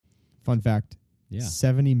Fun fact. Yeah.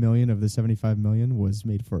 70 million of the 75 million was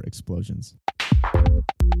made for explosions.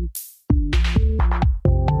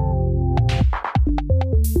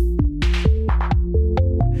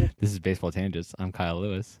 This is Baseball Tangents. I'm Kyle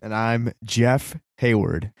Lewis. And I'm Jeff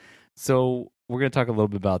Hayward. So we're going to talk a little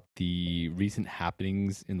bit about the recent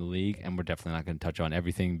happenings in the league, and we're definitely not going to touch on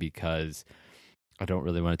everything because I don't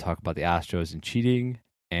really want to talk about the Astros and cheating,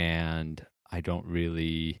 and I don't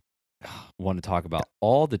really want to talk about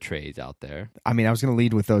all the trades out there. I mean, I was going to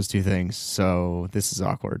lead with those two things, so this is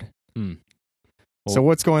awkward. Well, so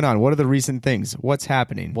what's going on? What are the recent things? What's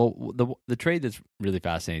happening? Well, the trade that's really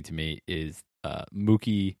fascinating to me is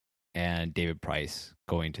Mookie and David Price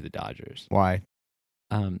going to the Dodgers. Why?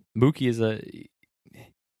 Mookie is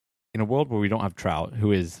in a world where we don't have Trout,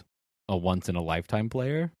 who is a once-in-a-lifetime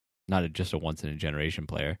player, not just a once-in-a-generation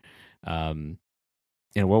player. In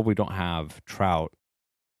a world we don't have Trout,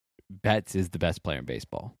 Betts is the best player in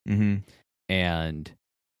baseball. Mm-hmm. And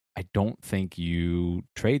I don't think you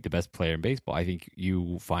trade the best player in baseball. I think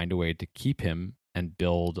you find a way to keep him and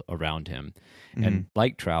build around him. Mm-hmm. And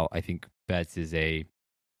like Trout, I think Betts is a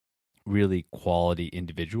really quality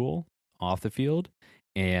individual off the field.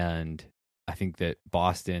 And I think that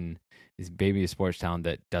Boston is maybe a sports town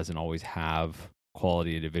that doesn't always have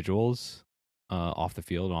quality individuals off the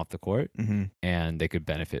field and off the court. Mm-hmm. And they could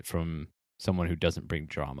benefit from someone who doesn't bring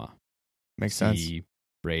drama. Makes sense. See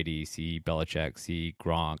Brady, see Belichick, see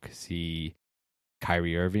Gronk, see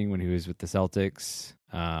Kyrie Irving when he was with the Celtics.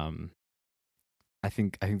 I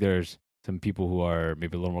think there's some people who are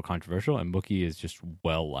maybe a little more controversial, and Mookie is just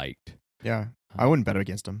well liked. Yeah, I wouldn't bet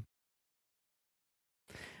against him.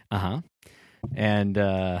 And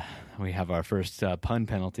we have our first pun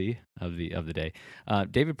penalty of the day.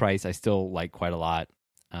 David Price, I still like quite a lot.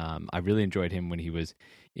 I really enjoyed him when he was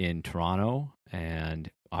in Toronto, and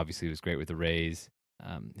obviously he was great with the Rays.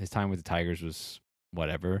 His time with the Tigers was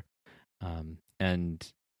whatever.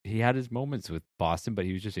 And he had his moments with Boston, but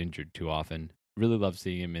he was just injured too often. Really loved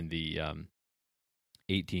seeing him in the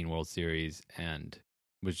 18 World Series, and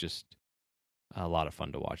was just a lot of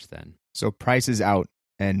fun to watch then. So Price is out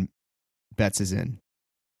and Betts is in.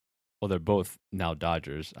 Well, they're both now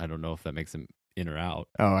Dodgers. I don't know if that makes them in or out.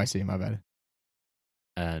 Oh, I see. My bad.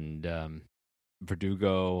 And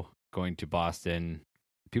Verdugo going to Boston.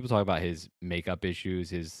 People talk about his makeup issues,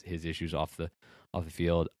 his issues off the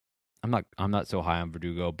field. I'm not so high on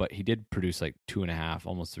Verdugo, but he did produce like 2.5,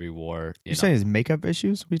 almost 3 WAR. You're saying his makeup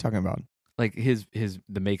issues? What are you talking about? Like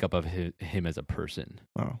the makeup of him as a person.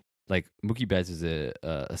 Oh, like Mookie Betts is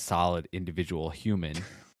a solid individual human,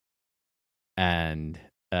 and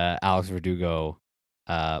Alex Verdugo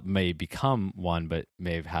may become one, but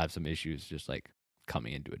may have had some issues just like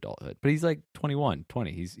coming into adulthood. But he's like 21,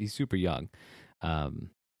 20. He's super young.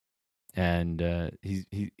 And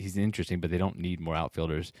he's interesting, but they don't need more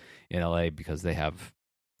outfielders in LA because they have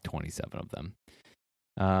 27 of them.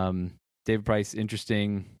 David Price,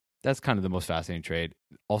 interesting. That's kind of the most fascinating trade.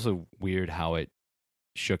 Also weird how it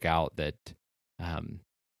shook out that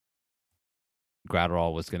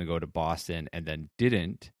Graterol was going to go to Boston and then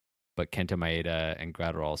didn't, but Kenta Maeda and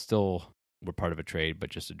Graterol still were part of a trade, but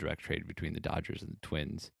just a direct trade between the Dodgers and the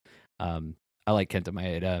Twins. I like Kenta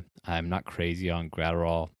Maeda. I'm not crazy on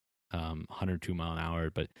Graterol. 102 mile an hour,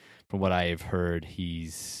 but from what I have heard,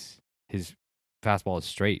 his fastball is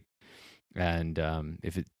straight, and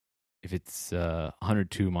if it's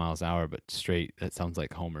 102 miles an hour but straight, that sounds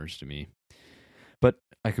like homers to me. But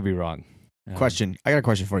I could be wrong. Question. I got a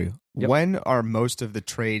question for you. Yep. When are most of the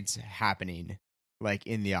trades happening? Like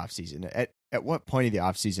in the off season? At what point of the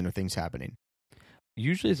off season are things happening?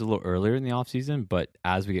 Usually it's a little earlier in the off season, but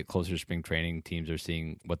as we get closer to spring training, teams are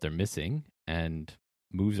seeing what they're missing and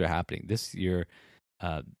moves are happening. This year,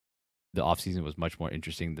 the offseason was much more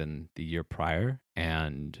interesting than the year prior,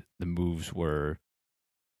 and the moves were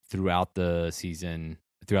throughout the offseason,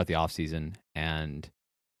 and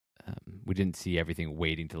we didn't see everything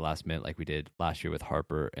waiting to the last minute like we did last year with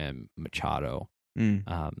Harper and Machado.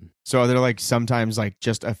 So are there like sometimes like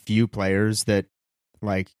just a few players that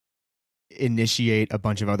like initiate a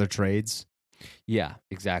bunch of other trades? Yeah,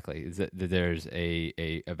 exactly. Is that there's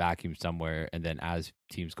a vacuum somewhere, and then as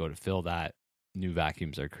teams go to fill that, new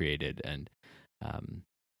vacuums are created, and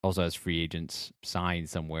also as free agents sign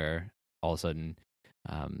somewhere, all of a sudden,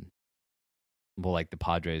 like the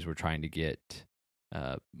Padres were trying to get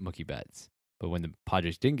Mookie Betts, but when the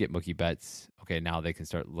Padres didn't get Mookie Betts, okay, now they can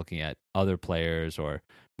start looking at other players or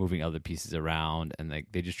moving other pieces around, and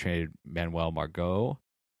they just traded Manuel Margot,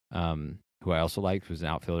 who I also liked, who's an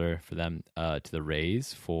outfielder for them, to the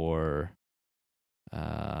Rays for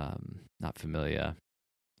not Familia,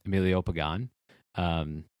 Emilio Pagan,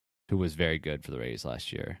 who was very good for the Rays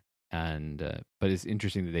last year. And but it's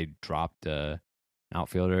interesting that they dropped an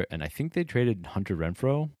outfielder, and I think they traded Hunter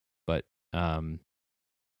Renfroe, but I'm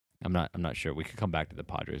not sure. We could come back to the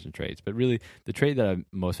Padres and trades, but really the trade that I'm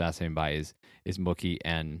most fascinated by is Mookie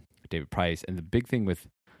and David Price. And the big thing with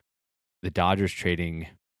the Dodgers trading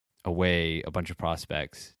away a bunch of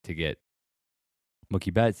prospects to get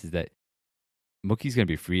Mookie Betts is that Mookie's going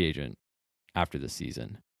to be a free agent after the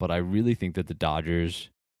season. But I really think that the Dodgers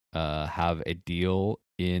have a deal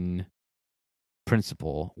in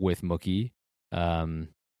principle with Mookie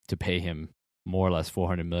to pay him more or less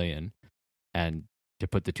 $400 million and to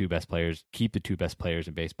put keep the two best players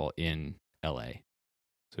in baseball in LA.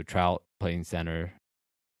 So Trout playing center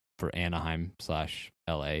for Anaheim /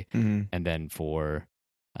 LA, and then for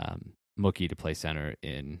Mookie to play center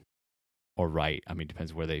or right. I mean,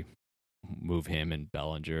 depends where they move him, and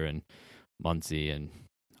Bellinger and Muncy and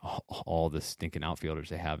all the stinking outfielders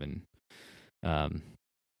they have in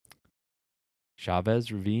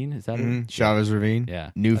Chavez Ravine. Is that it? Chavez Ravine. Yeah.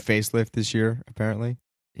 New facelift this year, apparently.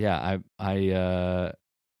 Yeah,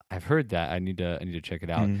 I've heard that. I need to check it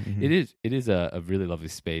out. Mm-hmm. It is a really lovely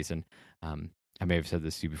space, and I may have said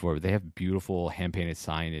this to you before, but they have beautiful hand painted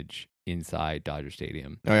signage inside Dodger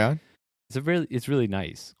Stadium. Oh yeah, it's really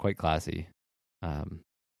nice, quite classy.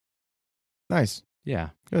 Nice. Yeah.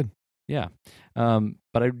 Good. Yeah.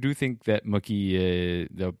 But I do think that Mookie,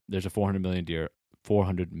 there's a $400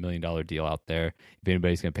 million deal out there. If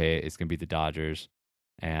anybody's going to pay it, it's going to be the Dodgers.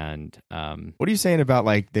 And what are you saying about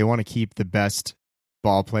like they want to keep the best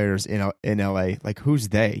ball players in LA? Like who's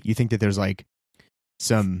they? You think that there's like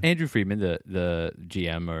some Andrew Friedman, the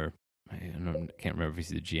GM, or can't remember if he's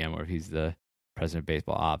the GM or if he's the president of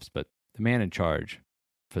baseball ops, but the man in charge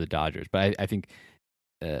for the Dodgers. But I think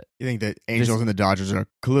you think that Angels and the Dodgers are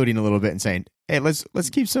colluding a little bit and saying, "Hey, let's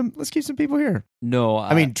keep some people here." No,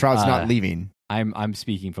 I mean Trout's not leaving. I'm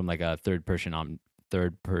speaking from like a third person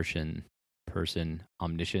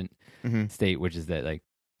omniscient state, which is that like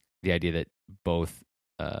the idea that both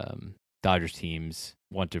Dodgers teams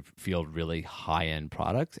want to field really high end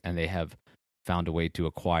products, and they have found a way to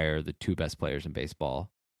acquire the two best players in baseball,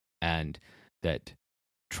 and that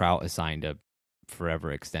Trout has signed a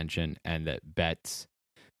forever extension, and that Betts,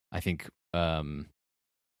 I think,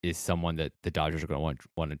 is someone that the Dodgers are going to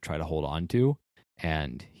want to try to hold on to,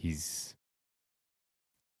 and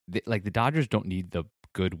the Dodgers don't need the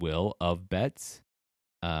goodwill of Betts.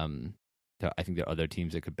 I think there are other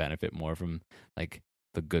teams that could benefit more from like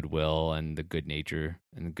the goodwill and the good nature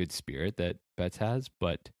and the good spirit that Betts has.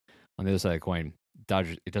 But on the other side of the coin,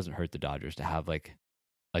 Dodgers, it doesn't hurt the Dodgers to have like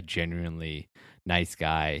a genuinely nice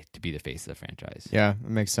guy to be the face of the franchise. Yeah, it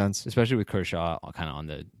makes sense. Especially with Kershaw kind of on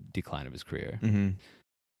the decline of his career. Mm-hmm.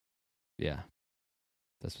 Yeah.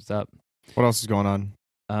 That's what's up. What else is going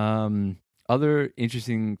on? Other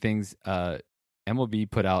interesting things, MLB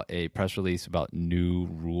put out a press release about new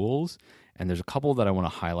rules, and there's a couple that I want to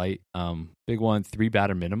highlight. Big one, 3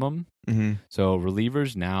 batter minimum. Mm-hmm. So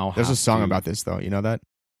relievers now there's a song about this, though. You know that?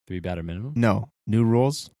 3 batter minimum? No. New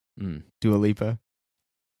rules? Dua Lipa.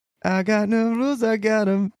 I got no rules, I got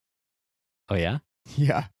them. Oh, yeah?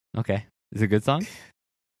 Yeah. Okay. Is it a good song?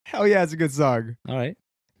 Hell yeah, it's a good song. All right.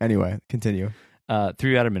 Anyway, continue. 3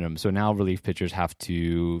 batter minimum. So now relief pitchers have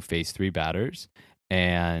to face 3 batters,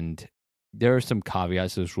 and there are some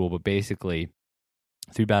caveats to this rule, but basically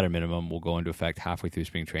 3 batter minimum will go into effect halfway through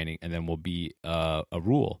spring training, and then will be a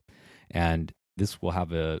rule. And this will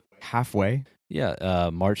have a halfway. Yeah,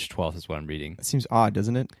 March 12th is what I'm reading. That seems odd,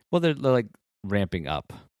 doesn't it? Well, they're like ramping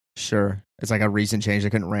up. Sure, it's like a recent change. They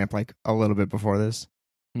couldn't ramp like a little bit before this.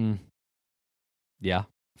 Yeah,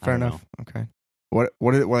 fair enough. Know. Okay. What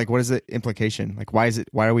is the implication? Like, why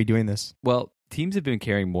are we doing this? Well, teams have been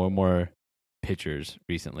carrying more and more pitchers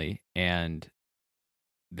recently, and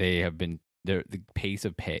they have been the pace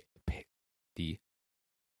of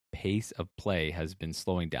play has been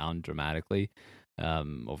slowing down dramatically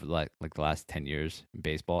over the last 10 years in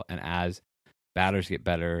baseball. And as batters get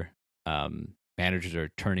better, managers are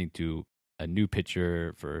turning to a new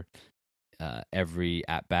pitcher for every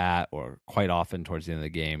at bat, or quite often towards the end of the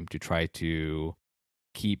game, to try to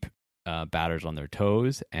keep batters on their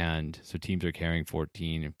toes. And so teams are carrying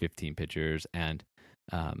 14 and 15 pitchers, and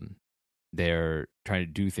they're trying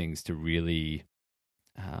to do things to really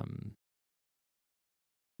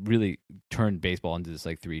turn baseball into this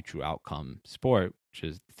like 3 true outcome sport, which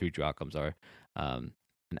is 3 true outcomes are a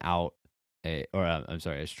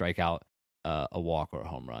strikeout, a walk, or a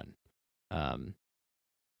home run.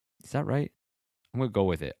 Is that right? I'm going to go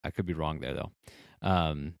with it. I could be wrong there, though.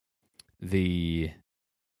 The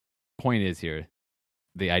point is here,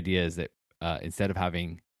 the idea is that instead of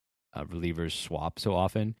having relievers swap so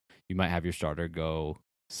often, you might have your starter go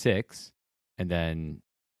 6, and then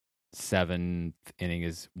 7th inning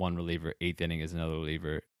is one reliever, 8th inning is another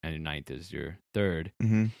reliever, and 9th is your third.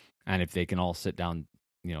 Mm-hmm. And if they can all sit down,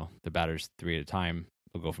 the batters 3 at a time,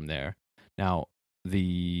 we'll go from there. Now,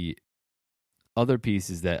 the other piece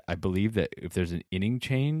is that I believe that if there's an inning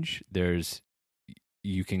change, that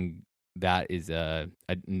is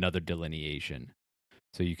another delineation.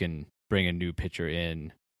 So you can bring a new pitcher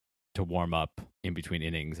in to warm up in between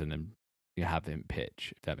innings, and then you have him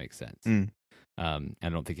pitch, if that makes sense. I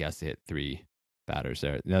don't think he has to hit 3 batters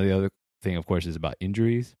there. Now, the other thing, of course, is about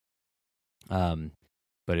injuries. But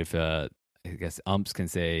if I guess umps can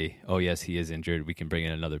say, "Oh yes, he is injured," we can bring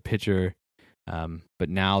in another pitcher. But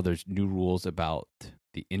now there's new rules about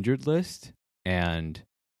the injured list, and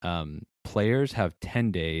players have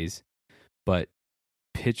 10 days, but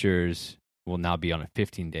pitchers will now be on a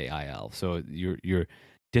 15-day IL. So you're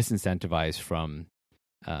disincentivized from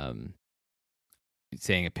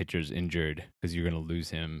saying a pitcher's injured, because you're going to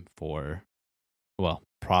lose him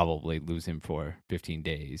probably lose him for 15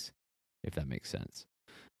 days, if that makes sense.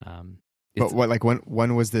 But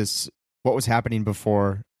when was this? What was happening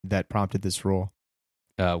before that prompted this rule?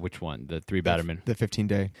 Which one? The 3 batterman? The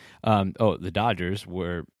 15-day. The Dodgers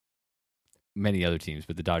were, many other teams,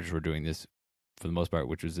 but the Dodgers were doing this for the most part,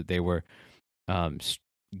 which was that they were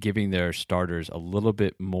giving their starters a little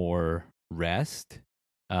bit more rest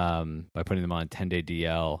by putting them on a 10-day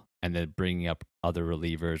DL, and then bringing up other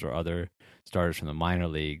relievers or other starters from the minor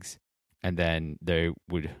leagues, and then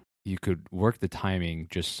you could work the timing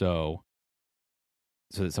just so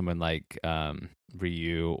that someone like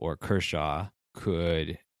Ryu or Kershaw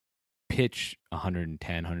could pitch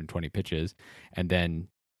 110, 120 pitches, and then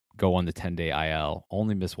go on the 10-day IL,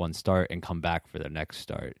 only miss one start, and come back for their next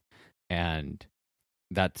start. And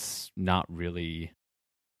that's not really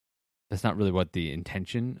what the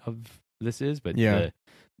intention of this is. But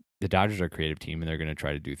the Dodgers are a creative team, and they're going to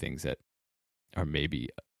try to do things that are maybe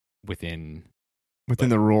within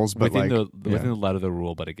the rules, but within the letter of the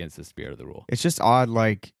rule, but against the spirit of the rule. It's just odd.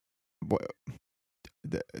 Like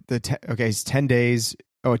it's 10 days.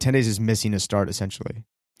 Oh, 10 days is missing a start essentially,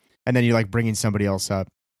 and then you're like bringing somebody else up.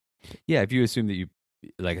 Yeah, if you assume that you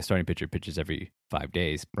like a starting pitcher pitches every 5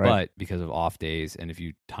 days, right. But because of off days, and if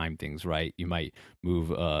you time things right, you might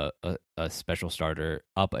move a special starter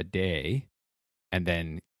up a day, and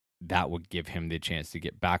then that would give him the chance to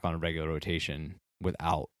get back on a regular rotation with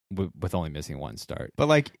only missing one start. But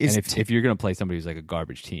like, if you're going to play somebody who's like a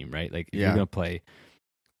garbage team, right? Like if you're going to play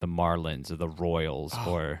the Marlins or the Royals,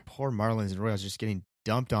 or poor Marlins and Royals just getting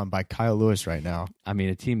dumped on by Kyle Lewis right now. I mean,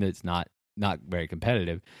 a team that's not very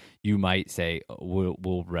competitive, you might say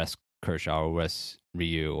we'll rest Kershaw or rest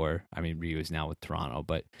Ryu, or Ryu is now with Toronto,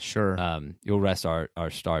 but sure, you'll rest our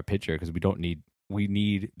star pitcher, because we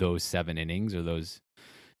need those 7 innings or those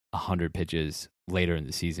 100 pitches later in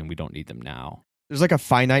the season. We don't need them now. There's like a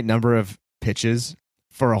finite number of pitches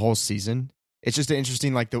for a whole season. It's just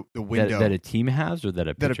interesting, like the window that a team has, or that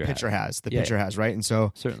a pitcher has. The pitcher has, right? And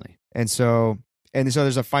so certainly, and so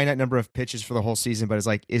there's a finite number of pitches for the whole season. But it's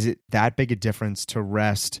like, is it that big a difference to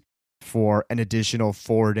rest for an additional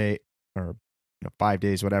 4 day or 5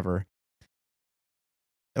 days, whatever?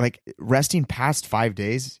 Like, resting past 5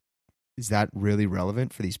 days, is that really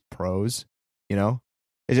relevant for these pros?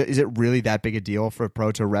 Is it really that big a deal for a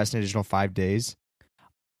pro to rest an additional 5 days?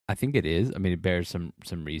 I think it is. It bears some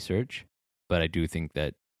research, but I do think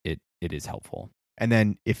that it is helpful. And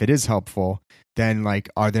then if it is helpful, then like,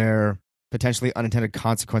 are there potentially unintended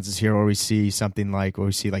consequences here, where we see something like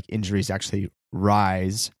injuries actually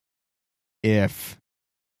rise if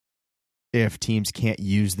teams can't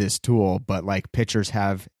use this tool, but like pitchers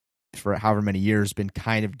have for however many years been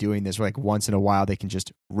kind of doing this, where like once in a while they can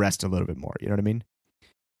just rest a little bit more. You know what I mean?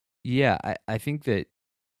 Yeah, I think that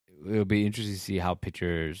it'll be interesting to see how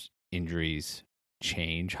pitchers' injuries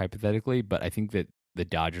change hypothetically, but I think that the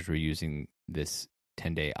Dodgers were using this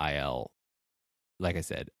 10-day IL, like I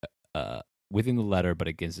said, within the letter, but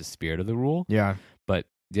against the spirit of the rule. Yeah. But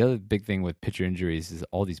the other big thing with pitcher injuries is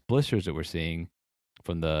all these blisters that we're seeing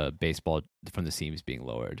from the seams being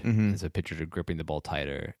lowered. Mm-hmm. And so pitchers are gripping the ball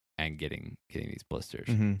tighter and getting these blisters.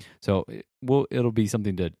 Mm-hmm. So it'll be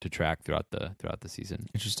something to track throughout the season.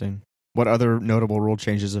 Interesting. What other notable rule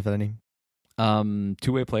changes, if any?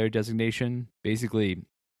 Two-way player designation. Basically,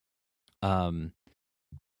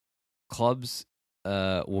 clubs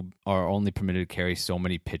are only permitted to carry so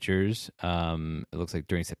many pitchers. It looks like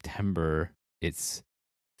during September it's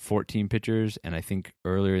 14 pitchers, and I think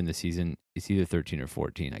earlier in the season it's either 13 or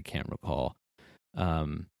 14. I can't recall.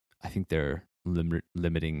 I think they're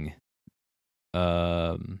limiting.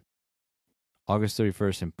 August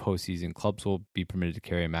 31st in postseason, clubs will be permitted to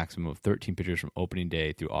carry a maximum of 13 pitchers from opening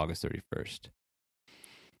day through August 31st.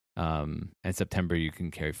 And September, you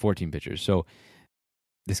can carry 14 pitchers. So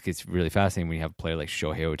this gets really fascinating when you have a player like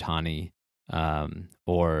Shohei Ohtani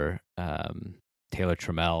or Taylor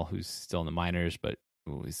Trammell, who's still in the minors, but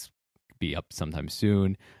will be up sometime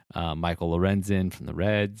soon. Michael Lorenzen from the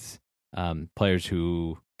Reds, players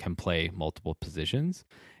who can play multiple positions.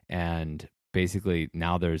 And basically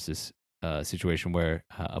now there's this situation where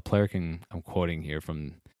a player can, I'm quoting here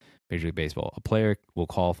from Major League Baseball, a player will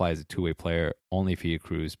qualify as a two-way player only if he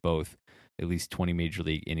accrues both at least 20 Major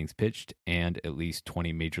League innings pitched and at least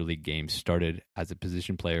 20 Major League games started as a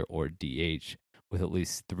position player or DH with at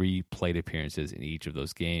least 3 plate appearances in each of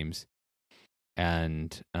those games.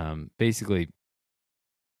 And basically,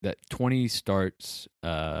 that 20 starts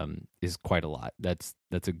is quite a lot. That's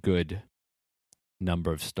a good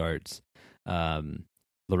number of starts.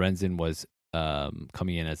 Lorenzen was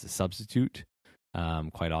coming in as a substitute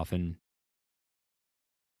quite often,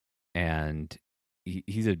 and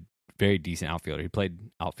he's a very decent outfielder. He played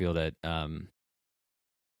outfield at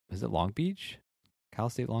was it Long Beach, Cal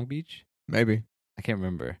State Long Beach? Maybe, I can't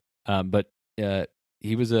remember. But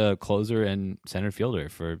he was a closer and center fielder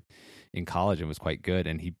in college and was quite good.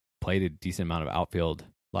 And he played a decent amount of outfield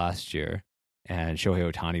last year. And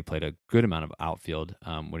Shohei Ohtani played a good amount of outfield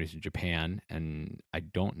when he was in Japan. And I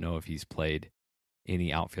don't know if he's played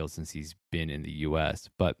any outfield since he's been in the U.S.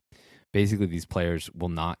 But basically, these players will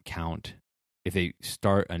not count. If they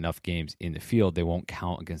start enough games in the field, they won't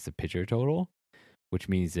count against the pitcher total, which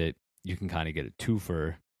means that you can kind of get a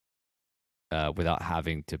twofer without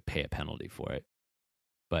having to pay a penalty for it.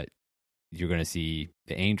 But you're going to see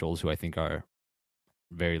the Angels, who I think are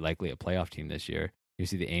very likely a playoff team this year. You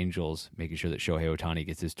see the Angels making sure that Shohei Ohtani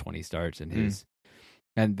gets his 20 starts and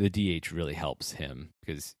and the DH really helps him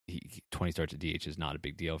because 20 starts at DH is not a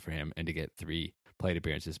big deal for him, and to get 3 plate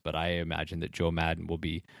appearances. But I imagine that Joe Madden will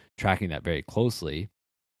be tracking that very closely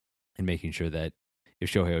and making sure that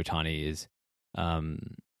if Shohei Ohtani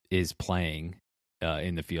is playing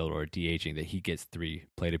in the field or DHing, that he gets 3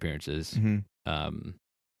 plate appearances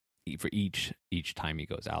for each time he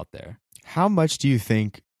goes out there. How much do you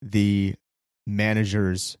think the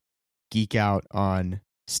managers geek out on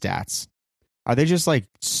stats? Are they just like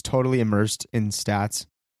totally immersed in stats?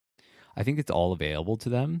 I think it's all available to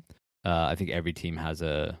them. I think every team has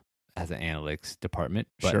an analytics department,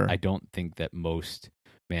 but Sure. I don't think that most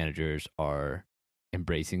managers are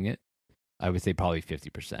embracing it. I would say probably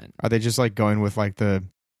 50%. Are they just like going with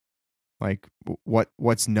like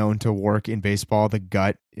what's known to work in baseball, the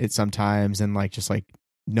gut it sometimes, and like just like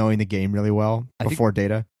knowing the game really well before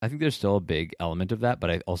data? I think there's still a big element of that,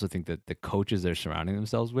 but I also think that the coaches they're surrounding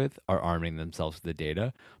themselves with are arming themselves with the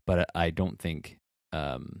data. But I don't think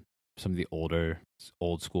some of the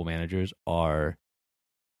old school managers are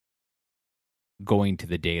going to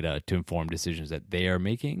the data to inform decisions that they are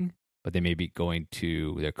making, but they may be going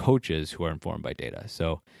to their coaches who are informed by data.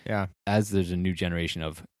 So yeah, as there's a new generation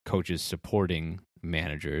of coaches supporting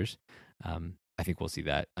managers, I think we'll see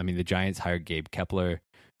that. I mean, the Giants hired Gabe Kepler,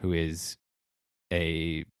 who is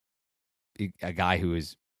a guy who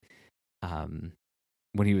is, when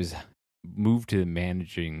he was moved to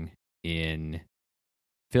managing in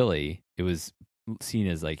Philly, it was seen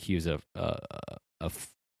as like he was a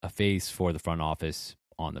face for the front office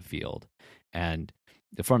on the field, and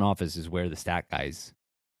the front office is where the stat guys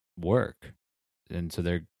work, and so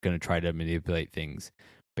they're going to try to manipulate things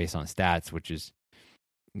based on stats, which is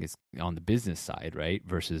on the business side, right?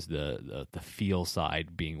 Versus the feel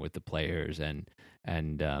side being with the players, and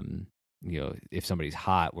if somebody's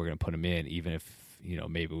hot, we're going to put them in, even if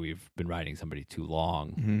maybe we've been riding somebody too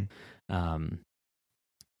long.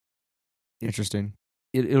 Interesting.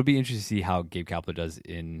 It'll be interesting to see how Gabe Kapler does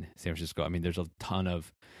in San Francisco. I mean, there's a ton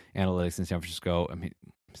of analytics in San Francisco. I mean,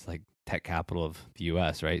 it's like tech capital of the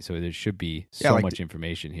U.S., right? So there should be much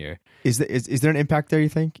information here. Is there an impact there, you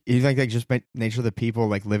think? You think, like, just by nature of the people,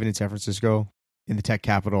 like, living in San Francisco, in the tech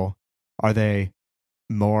capital, are they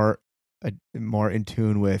more in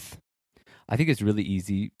tune with? I think it's really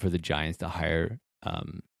easy for the Giants to hire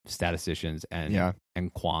statisticians and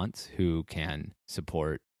quants who can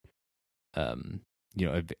support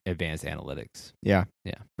advanced analytics. Yeah.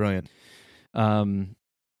 Brilliant. I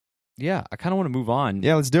kind of want to move on.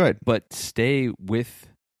 Yeah, let's do it. But stay with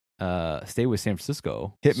San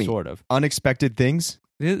Francisco. Hit me. Sort of. Unexpected things?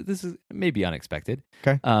 This is maybe unexpected.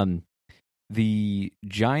 Okay. The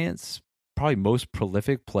Giants' probably most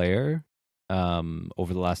prolific player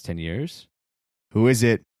over the last 10 years. Who is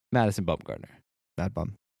it? Madison Bumgarner. That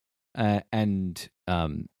bum. And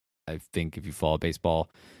I think if you follow baseball,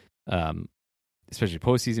 especially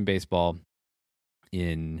postseason baseball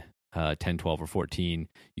in 10, 12, or 14,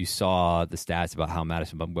 you saw the stats about how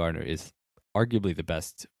Madison Bumgarner is arguably the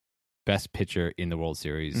best pitcher in the World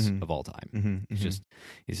Series of all time. He's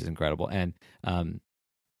just incredible. And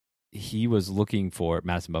he was looking for,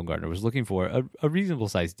 Madison Bumgarner was looking for a reasonable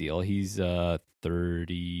sized deal. He's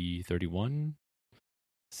 31.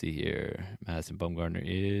 Let's see here. Madison Bumgarner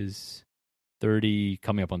is 30,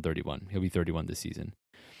 coming up on 31. He'll be 31 this season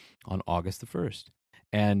on August the 1st.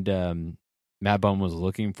 And Mad Bum was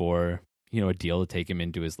looking for, a deal to take him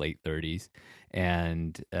into his late 30s.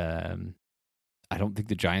 And I don't think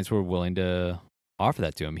the Giants were willing to offer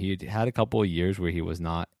that to him. He had a couple of years where he was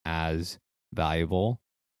not as valuable.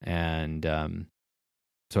 And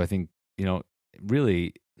so I think,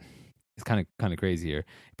 really it's kind of crazy here.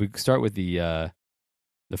 If we start with the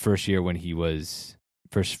first year when he was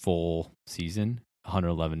first full season,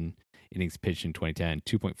 111 innings pitched in 2010,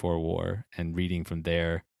 2.4 WAR, and reading from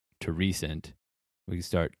there to recent, we can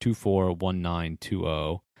start 2.4, 1.9,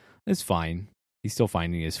 2.0. It's fine. He's still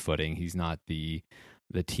finding his footing. He's not the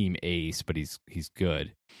team ace, but he's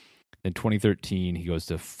good. Then 2013, he goes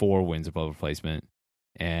to 4 wins above replacement,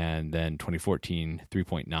 and then 2014,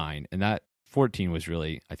 3.9, and that 14 was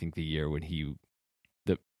really, I think, the year when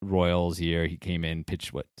the Royals year, he came in,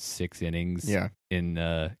 pitched 6 innings in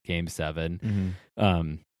Game 7.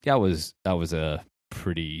 That was a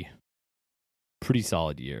pretty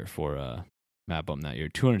solid year for Matt Bum that year.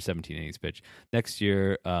 217 innings pitched. Next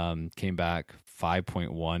year, came back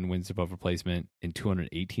 5.1 wins above replacement in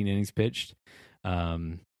 218 innings pitched.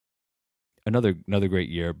 Another great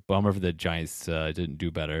year. Bummer for the Giants, didn't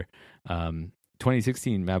do better.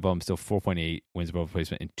 2016, Matt Bum still 4.8 wins above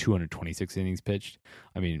replacement in 226 innings pitched.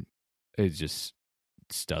 I mean, it's just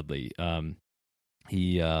studly.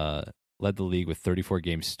 He led the league with 34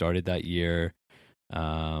 games started that year,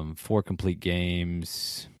 4 complete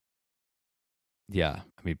games. Yeah,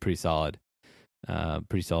 I mean, pretty solid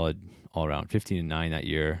all around. 15-9 that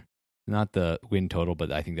year. Not the win total,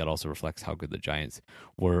 but I think that also reflects how good the Giants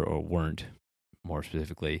were or weren't, more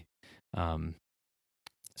specifically.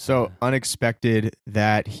 So unexpected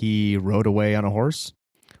that he rode away on a horse?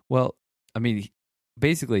 Well, I mean,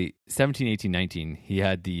 basically 17, 18, 19, he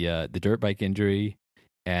had the dirt bike injury,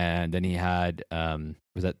 and then he had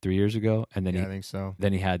was that 3 years ago? And then I think so.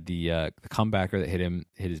 Then he had the comebacker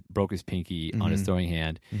that broke his pinky on his throwing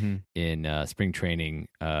hand in spring training.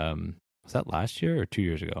 Was that last year or 2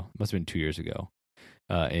 years ago? Must have been 2 years ago.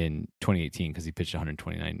 In 2018, because he pitched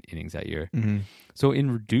 129 innings that year. So in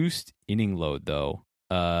reduced inning load, though,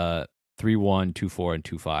 3.1, 2.4, and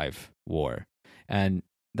 2.5 WAR, and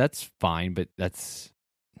that's fine, but that's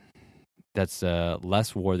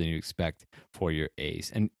less WAR than you expect for your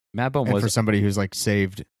ace. And Matt Bum was for somebody who's like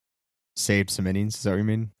saved some innings. Is that what you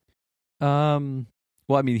mean?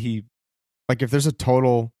 Well, I mean, he like if there's a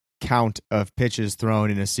total count of pitches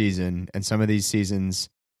thrown in a season, and some of these seasons,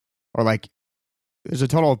 or like there's a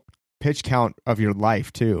total pitch count of your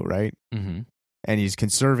life too, right? And he's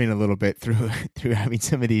conserving a little bit through having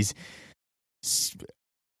some of these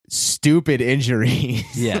stupid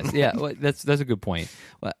injuries. Yes, yeah, well, that's a good point.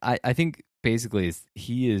 Well, I think basically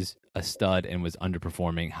he is a stud and was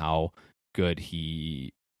underperforming how good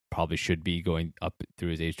he probably should be going up through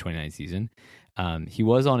his age 29 season. He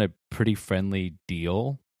was on a pretty friendly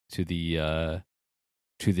deal to the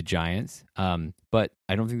Giants, but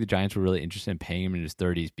I don't think the Giants were really interested in paying him in his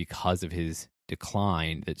 30s because of his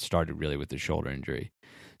decline that started really with the shoulder injury.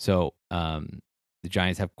 So the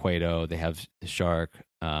Giants have Cueto, they have the Shark.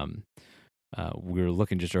 We were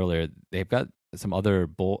looking just earlier; they've got some other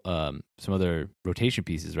rotation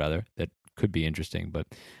pieces rather that could be interesting. But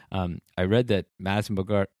I read that Madison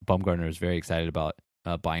Bumgarner is very excited about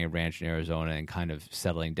buying a ranch in Arizona and kind of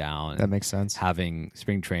settling down. That makes sense. Having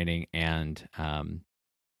spring training and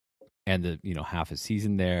the half a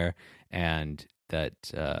season there, and that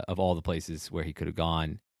of all the places where he could have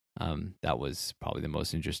gone, that was probably the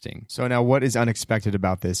most interesting. So now, what is unexpected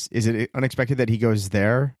about this? Is it unexpected that he goes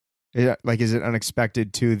there? Is it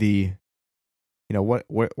unexpected to the,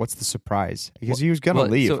 what's the surprise? Because he was going to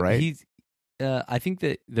leave, right? I think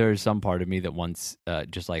that there's some part of me that wants,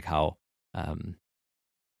 just like how,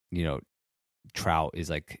 Trout is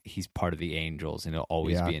like, he's part of the Angels and he'll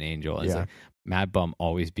always be an Angel. It's like Mad Bum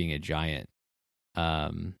always being a Giant.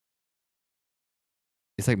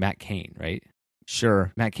 It's like Matt Cain, right?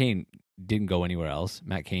 Sure. Matt Cain didn't go anywhere else.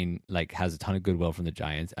 Matt Cain has a ton of goodwill from the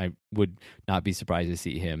Giants. I would not be surprised to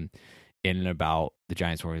see him in and about the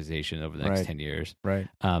Giants organization over the next 10 years. Right.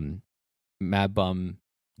 Mad Bum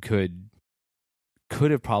could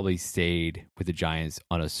have probably stayed with the Giants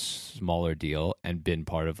on a smaller deal and been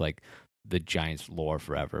part of like the Giants lore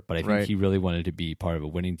forever. But I think Right. he really wanted to be part of a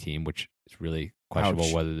winning team, which is really questionable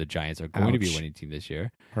Ouch. whether the Giants are going to be a Ouch. winning team this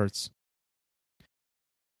year. Hurts.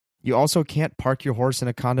 You also can't park your horse in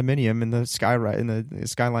a condominium in the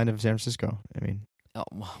skyline of San Francisco. I mean, Oh,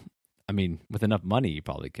 well, I mean, with enough money, you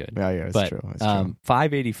probably could. yeah, that's But, true. That's true.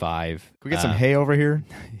 585. Can we get some hay over here?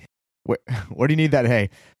 Where do you need that hay?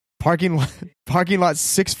 Parking lot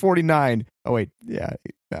 649. Oh wait, yeah,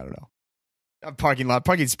 I don't know.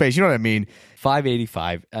 Parking space. You know what I mean?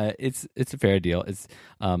 585. It's a fair deal. It's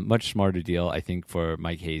much smarter deal, I think, for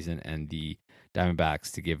Mike Hazen and the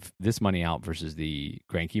Diamondbacks to give this money out versus the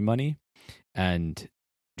Greinke money. And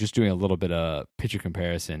just doing a little bit of pitcher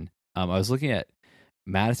comparison, I was looking at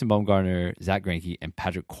Madison Bumgarner, Zach Greinke, and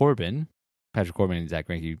Patrick Corbin. Patrick Corbin and Zach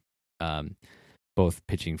Greinke, both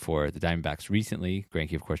pitching for the Diamondbacks recently.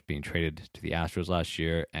 Greinke, of course, being traded to the Astros last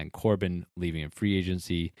year, and Corbin leaving in free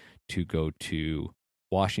agency to go to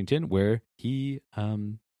Washington, where he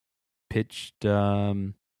pitched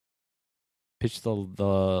the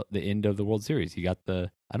end of the World Series. He got I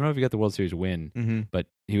don't know if he got the World Series win, but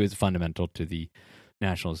he was fundamental to the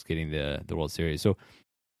Nationals getting the World Series. So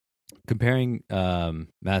comparing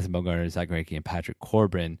Madison Bumgarner, Zach Greinke, and Patrick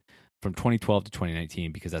Corbin from 2012 to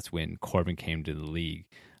 2019, because that's when Corbin came to the league.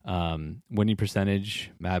 Winning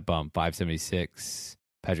percentage, Mad Bum 576,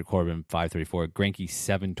 Patrick Corbin 534, Greinke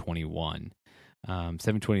 721.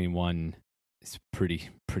 721 is pretty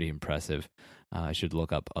impressive. I should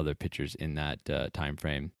look up other pitchers in that time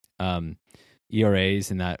frame. ERAs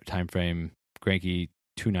in that time frame: Greinke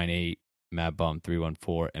 298, Mad Bum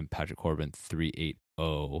 314, and Patrick Corbin 380.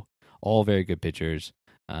 All very good pitchers.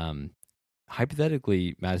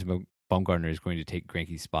 Hypothetically, Madison Bumgarner is going to take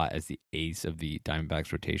Greinke's spot as the ace of the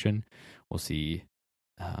Diamondbacks rotation. We'll see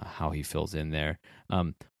how he fills in there.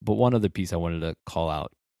 But one other piece I wanted to call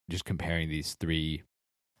out, just comparing these three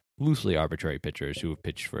loosely arbitrary pitchers who have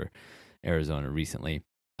pitched for Arizona recently.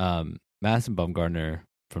 Madison Bumgarner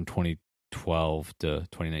from 2012 to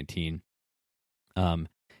 2019.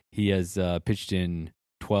 He has pitched in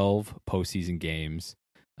 12 postseason games,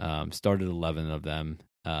 started 11 of them,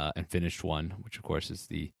 and finished one, which of course is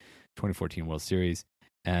the 2014 World Series.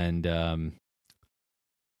 And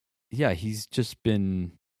he's just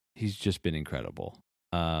been incredible.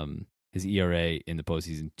 His ERA in the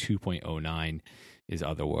postseason 2.09 is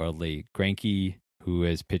otherworldly. Greinke, who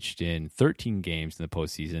has pitched in 13 games in the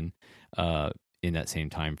postseason in that same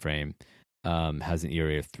time frame, has an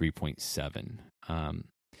ERA of 3.7.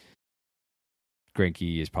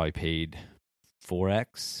 Greinke is probably paid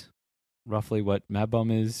 4x roughly what Mad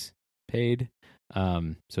Bum is paid.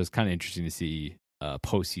 So it's kind of interesting to see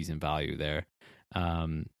postseason value there.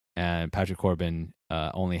 And Patrick Corbin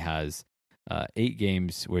only has 8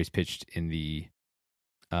 games where he's pitched in the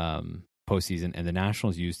postseason, and the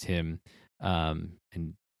Nationals used him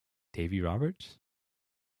and Davey Roberts.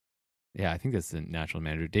 Yeah, I think that's the National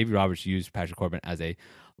manager. Davey Roberts used Patrick Corbin as a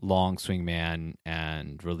long swing man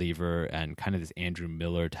and reliever, and kind of this Andrew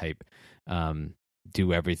Miller type,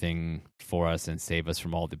 do everything for us and save us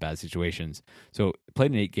from all the bad situations. So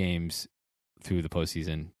played in 8 games through the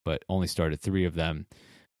postseason, but only started 3 of them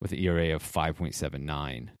with an ERA of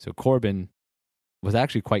 5.79. So Corbin was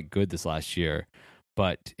actually quite good this last year,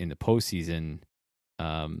 but in the postseason,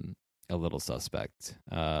 a little suspect.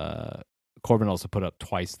 Corbin also put up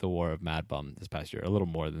twice the WAR of Mad Bum this past year, a little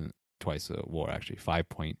more than twice the WAR, actually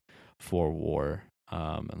 5.4 WAR.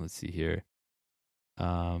 And let's see here.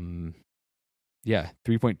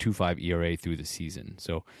 3.25 ERA through the season.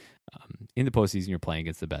 So in the postseason, you're playing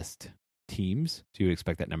against the best teams, so you would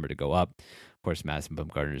expect that number to go up. Of course, Madison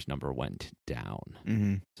Bumgarner's number went down.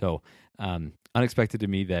 Mm-hmm. So unexpected to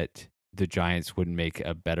me that the Giants wouldn't make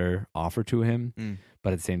a better offer to him,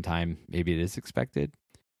 but at the same time, maybe it is expected.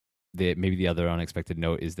 Maybe the other unexpected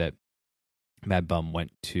note is that Mad Bum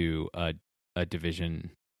went to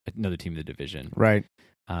another team in the division. Right.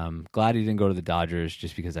 Glad he didn't go to the Dodgers,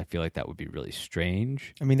 just because I feel like that would be really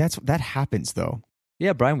strange. I mean, that happens though.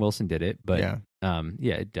 Yeah, Brian Wilson did it, but yeah,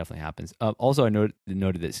 it definitely happens. Also, I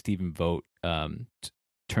noted that Stephen Vogt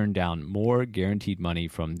turned down more guaranteed money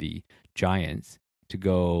from the Giants to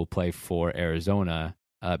go play for Arizona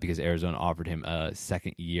because Arizona offered him a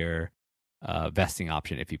second-year vesting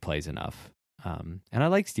option if he plays enough. And I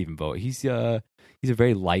like Stephen Vogt. He's a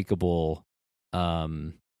very likable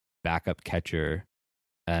backup catcher,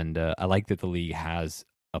 and I like that the league has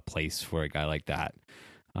a place for a guy like that.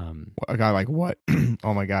 A guy like what?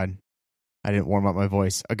 Oh my God, I didn't warm up my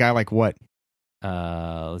voice. A guy like what?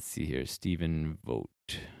 Let's see here. Stephen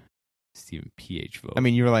P.H. Vogt. I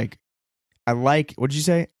mean, you were like, I like. What did you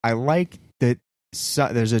say? I like that.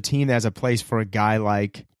 There's a team that has a place for a guy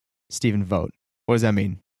like Stephen Vogt. What does that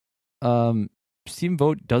mean? Stephen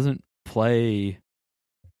Vogt doesn't play.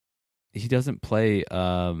 He doesn't play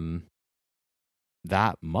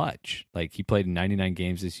that much. Like he played in 99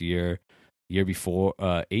 games this year. Year before,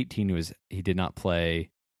 18 he did not play.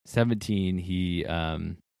 17 he I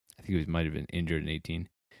think he might have been injured in 18.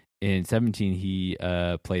 In 17 he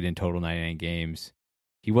played in total 99 games.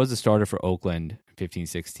 He was a starter for Oakland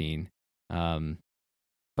 15-16.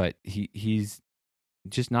 But he's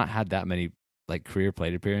just not had that many like career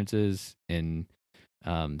plate appearances in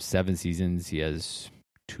 7 seasons. He has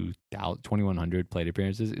 2,100 plate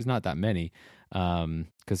appearances. It's not that many,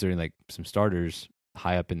 considering like some starters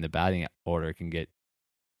high up in the batting order can get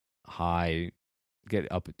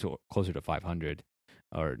up to closer to 500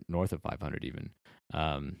 or north of 500 even.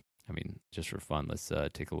 I mean, just for fun, let's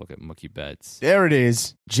take a look at Mookie Betts. There it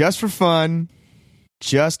is. Just for fun.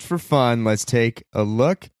 Let's take a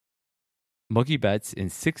look. Mookie Betts in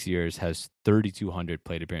 6 years has 3,200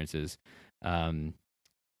 plate appearances. And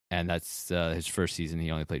that's his first season. He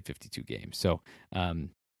only played 52 games. So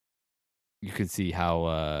you can see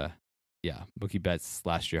how, Mookie Betts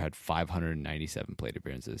last year had 597 plate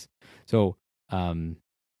appearances. So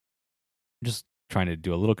just trying to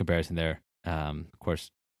do a little comparison there. Of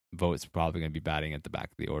course, Vogt's probably going to be batting at the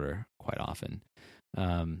back of the order quite often.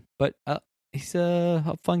 But he's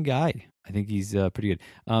a fun guy. I think he's pretty good.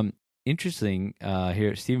 Interesting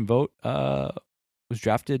here, Stephen Vogt was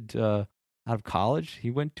drafted out of college.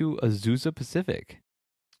 He went to Azusa Pacific.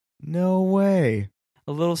 No way.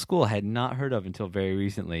 A little school I had not heard of until very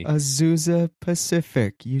recently. Azusa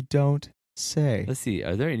Pacific. You don't say. Let's see.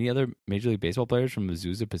 Are there any other Major League Baseball players from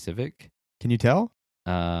Azusa Pacific? Can you tell?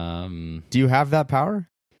 Do you have that power?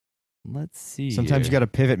 Let's see. Sometimes you got to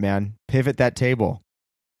pivot, man. Pivot that table.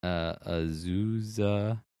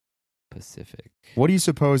 Azusa Pacific. What do you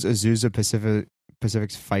suppose Azusa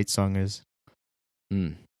Pacific's fight song is?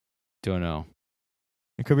 Don't know.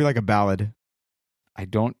 It could be like a ballad. I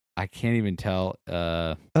can't even tell.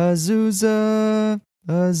 Azusa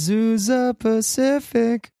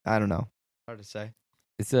Pacific. I don't know. Hard to say.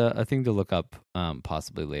 It's a thing to look up,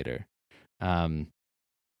 possibly later.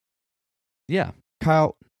 Yeah.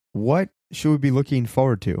 Kyle, what should we be looking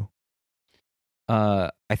forward to? I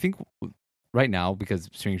think right now, because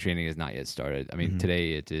spring training is not yet started. I mean,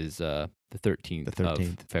 today it is the 13th of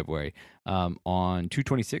February. On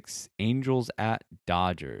 2/26, Angels at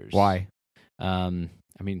Dodgers. Why? I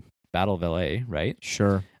mean, Battle of LA, right?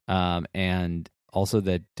 Sure. And also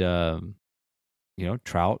that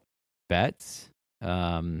Trout, Betts.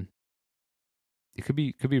 It could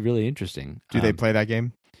be really interesting. Do they play that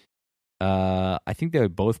game? I think they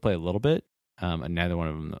would both play a little bit. And neither one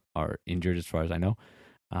of them are injured, as far as I know.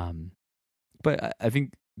 But I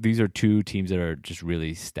think these are two teams that are just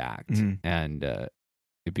really stacked, and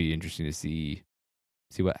it'd be interesting to see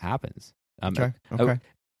what happens. Okay.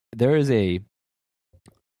 There is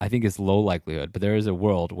I think it's low likelihood, but there is a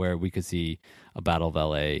world where we could see a Battle of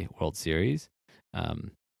LA World Series.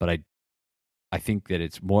 But I think that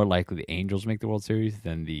it's more likely the Angels make the World Series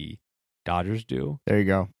than the Dodgers do. There you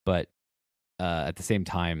go. But at the same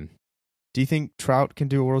time, do you think Trout can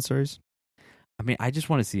do a World Series? I mean, I just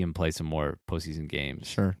want to see him play some more postseason games.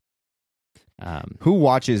 Sure. Who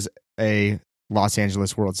watches a Los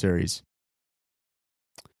Angeles World Series?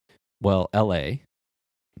 Well, LA.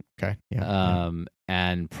 Okay. Yeah.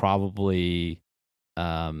 And probably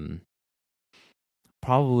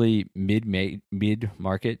mid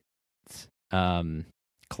market,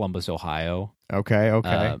 Columbus, Ohio.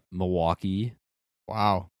 Okay. Milwaukee.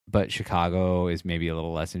 Wow. But Chicago is maybe a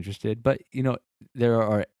little less interested. But there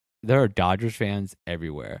are Dodgers fans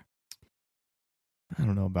everywhere. I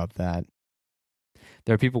don't know about that.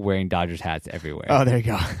 There are people wearing Dodgers hats everywhere. Oh, there you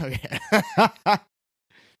go. Okay.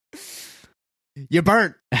 You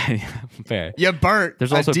burnt. Fair. You burnt.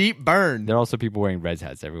 There's also a deep burn. There are also people wearing Reds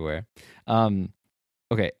hats everywhere.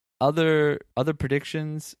 Okay. Other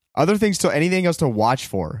predictions. Other things anything else to watch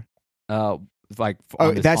for? That's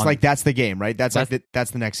the game, right? That's the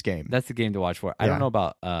next game. That's the game to watch for. I don't know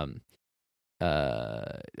about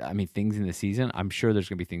things in the season. I'm sure there's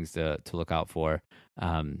gonna be things to look out for.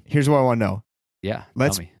 Here's what I want to know. Yeah.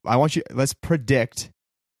 Let's predict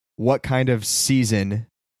what kind of season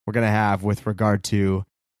we're going to have with regard to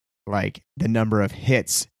like the number of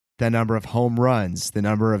hits, the number of home runs, the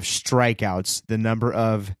number of strikeouts, the number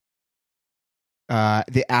of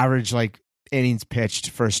the average like innings pitched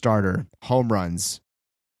for a starter, home runs.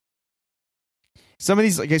 Some of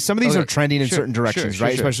these are trending in certain directions,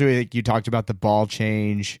 right? Sure. Especially like you talked about the ball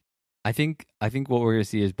change. I think what we're going to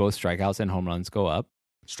see is both strikeouts and home runs go up.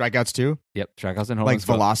 Strikeouts too? Yep, strikeouts and home runs.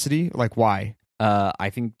 Like velocity? Like why? I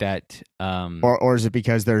think that Or is it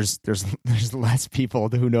because there's less people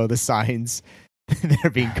who know the signs that are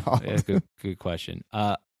being called? yeah, good question.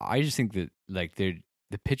 I just think that like the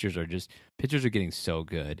pitchers are getting so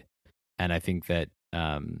good, and I think that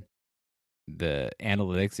the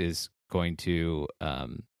analytics is going to.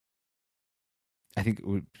 I think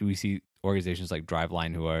we see organizations like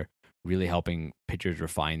Driveline who are really helping pitchers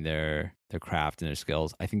refine their craft and their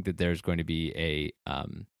skills. I think that there's going to be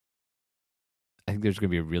I think there's going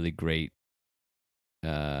to be a really great.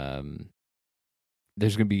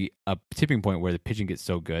 There's going to be a tipping point where the pitching gets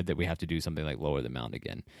so good that we have to do something like lower the mound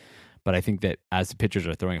again. But I think that as the pitchers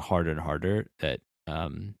are throwing harder and harder, that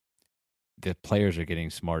the players are getting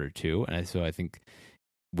smarter too. And so I think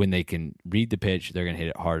when they can read the pitch, they're going to hit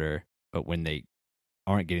it harder. But when they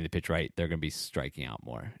aren't getting the pitch right, they're going to be striking out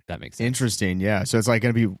more. If that makes sense. Interesting. Yeah. So it's like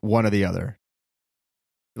going to be one or the other.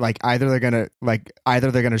 Like either they're going to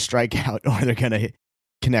strike out or they're going to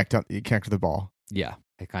connect with the ball. Yeah.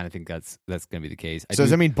 I kind of think that's going to be the case. So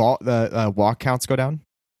does that mean the walk counts go down?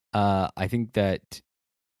 I think that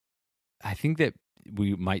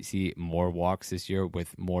we might see more walks this year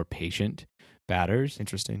with more patient batters.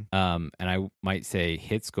 Interesting. And I might say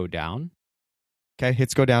hits go down. Okay,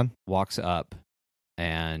 hits go down. Walks up,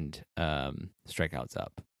 and strikeouts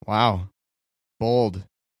up. Wow, bold.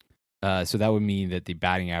 So that would mean that the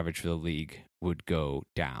batting average for the league would go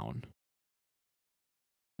down.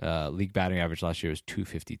 League batting average last year was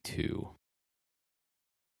 252.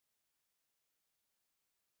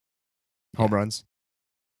 Home runs.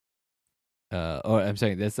 I'm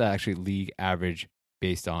saying that's actually league average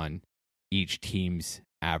based on each team's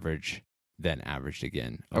average, then averaged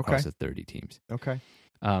again across the 30 teams. Okay.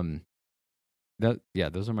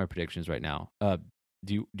 Those are my predictions right now.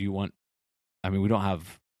 Do you want? I mean, we don't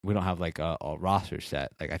have like a roster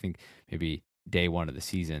set. Like I think maybe day one of the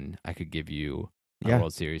season, I could give you a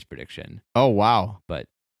World Series prediction. Oh wow! But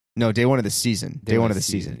no, day one of the season. Day one of the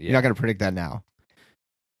season. Yeah. You're not going to predict that now.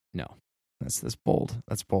 No, that's bold.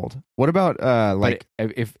 That's bold. What about like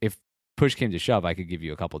if push came to shove, I could give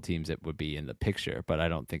you a couple teams that would be in the picture, but I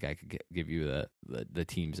don't think I could give you the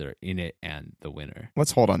teams that are in it and the winner.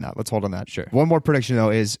 Let's hold on that. Sure. One more prediction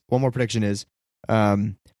is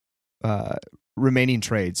remaining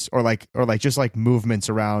trades or like just like movements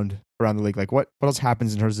around the league. Like what else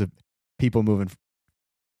happens in terms of people moving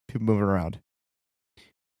around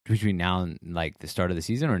between now and like the start of the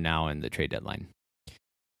season, or now and the trade deadline?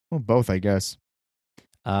 Well, both, I guess.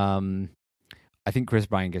 I think Chris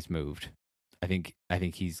Bryant gets moved. I think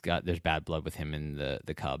there's bad blood with him in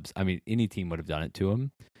the Cubs. I mean, any team would have done it to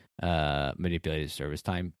him, manipulated his service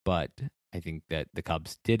time. But I think that the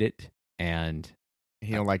Cubs did it, and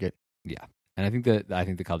he don't like it. Yeah, and I think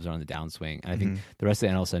the Cubs are on the downswing, and I think the rest of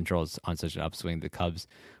the NL Central is on such an upswing. The Cubs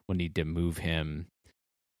will need to move him.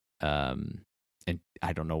 And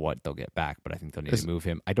I don't know what they'll get back, but I think they'll need to move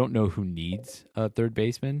him. I don't know who needs a third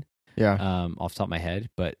baseman. Yeah. Off the top of my head,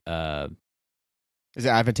 but is it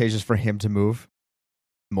advantageous for him to move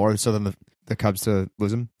more so than the Cubs to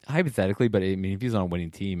lose him? Hypothetically, but I mean, if he's on a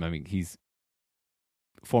winning team, I mean, he's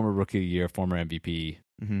former Rookie of the Year, former MVP,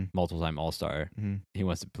 multiple-time All-Star. He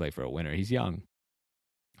wants to play for a winner. He's young.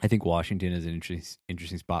 I think Washington is an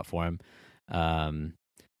interesting spot for him.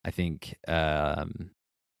 I think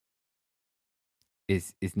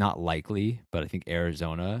it's not likely, but I think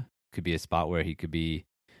Arizona could be a spot where he could be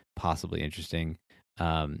possibly interesting.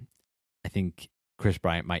 I think Chris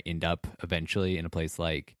Bryant might end up eventually in a place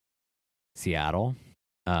like Seattle,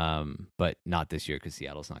 but not this year because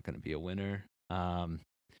Seattle's not going to be a winner.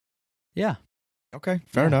 Yeah. Okay,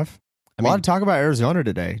 fair enough. A lot of talk about Arizona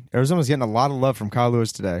today. Arizona's getting a lot of love from Kyle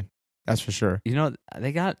Lewis today. That's for sure. You know,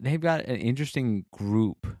 they've got an interesting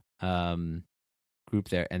group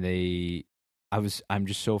there, and I'm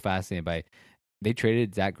just so fascinated by. They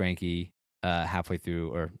traded Zach Greinke halfway through,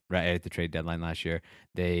 or right at the trade deadline last year.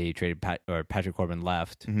 They traded Patrick Corbin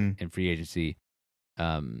left in free agency,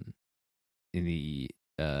 in the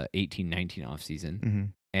 18-19 offseason,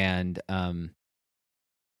 and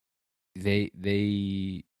they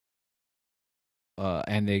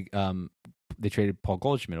traded Paul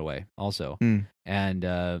Goldschmidt away also, and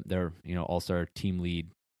they're all-star team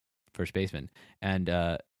lead first baseman,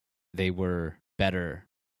 and they were better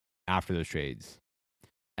after those trades,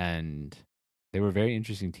 and they were a very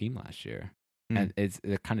interesting team last year, and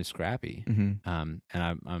they're kind of scrappy, and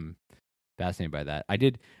I'm fascinated by that. I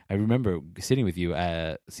remember sitting with you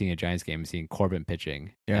seeing a Giants game and seeing Corbin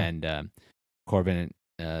pitching, and Corbin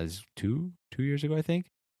is 2 years ago, I think.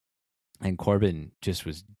 And Corbin just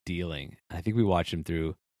was dealing. I think we watched him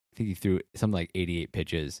through. I think he threw something like 88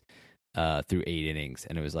 pitches through 8 innings,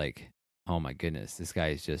 and it was like, oh my goodness, this guy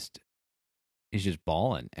is he's just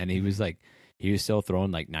balling. And he was Mm-hmm. he was still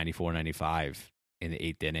throwing like 94, 95 in the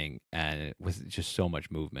 8th inning, and it was just so much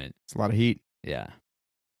movement. It's a lot of heat. Yeah.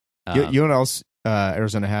 You know what else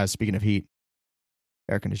Arizona has? Speaking of heat,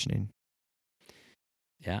 air conditioning.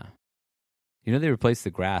 Yeah. You know, they replaced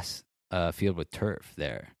the grass field with turf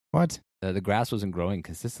there. What? The grass wasn't growing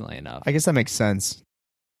consistently enough. I guess that makes sense,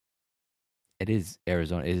 It is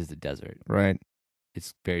Arizona. It is the desert. right?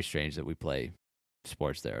 It's very strange that we play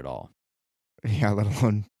sports there at all. Yeah, let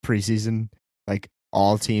alone preseason. Like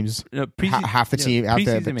all teams, No, half the team. Half the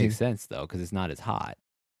preseason team. makes sense though because it's not as hot.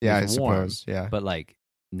 Yeah, I it's warm, suppose. Yeah, But like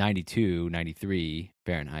 92, 93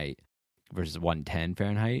 Fahrenheit versus 110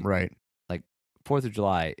 Fahrenheit. right. 4th of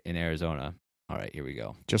July in Arizona. All right, here we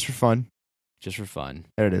go. Just for fun. Just for fun.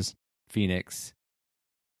 There it is. Phoenix.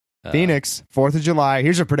 Phoenix, 4th of July.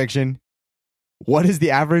 Here's your prediction. What is the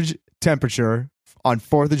average temperature on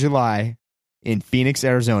 4th of July in Phoenix,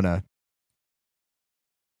 Arizona?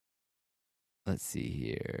 Let's see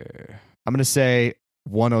here. I'm going to say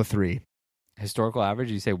 103. Historical average,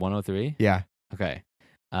 you say 103? Yeah. Okay.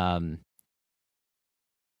 No,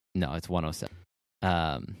 it's 107.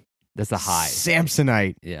 That's the high.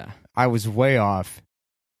 Samsonite. Yeah. I was way off.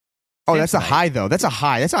 Oh, that's a Samsonite. high, though. That's a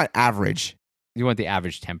high. That's not average. You want the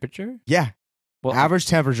average temperature? Yeah. Well, Average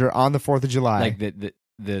temperature on the 4th of July. like the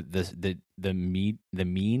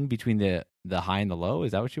mean between the high and the low.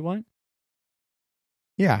 Is that what you want?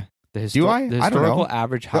 yeah. The Do I? The I don't historical know.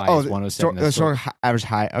 average high is 107. The historical average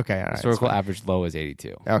high. Okay. All right. historical that's fine. average low is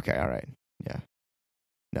 82. Okay. All right. Yeah.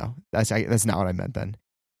 No, that's not what I meant then.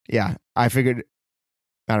 Yeah. I figured.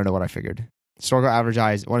 I don't know what I figured. Historical average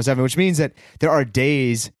high is 107, which means that there are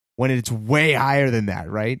days when it's way higher than that,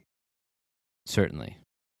 right? Certainly.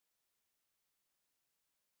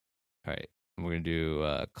 All right. We're going to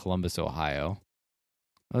do Columbus, Ohio.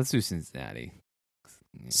 Let's do Cincinnati.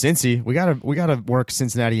 Cincy, we gotta work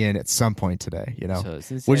Cincinnati in at some point today. You know, So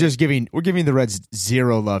Cincinnati, we're giving the Reds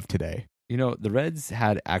zero love today. you know, the Reds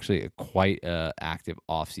had actually a quite active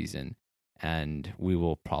offseason, and we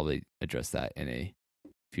will probably address that in a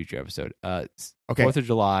future episode. Okay. 4th of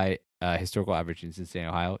July, historical average in Cincinnati,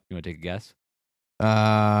 Ohio. You want to take a guess?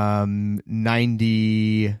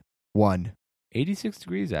 91, 86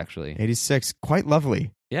 degrees, actually. 86, quite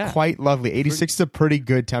lovely. Yeah. Quite lovely. 86 is a pretty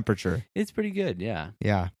good temperature. It's pretty good, yeah.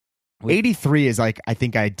 Yeah. Wait. 83 is like, I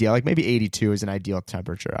think ideal. Like maybe 82 is an ideal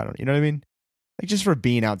temperature. You know what I mean? Like just for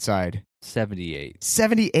being outside. 78.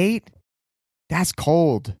 78? That's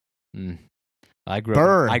cold. Mm. I grew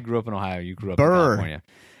Burr. up in Ohio. You grew up Burr. in California.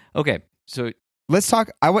 Okay, so Let's talk.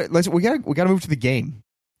 We gotta move to the game,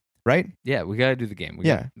 right? yeah, we gotta do the game.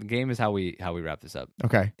 Yeah. The game is how we wrap this up.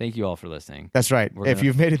 Okay, Thank you all for listening. that's right. We're If gonna-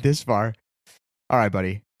 you've made it this far, all right,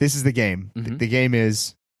 buddy. This is the game. Mhm. The game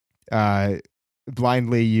is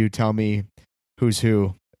blindly you tell me who's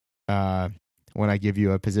who when I give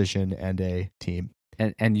you a position and a team.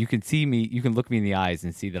 And you can see me. You can look me in the eyes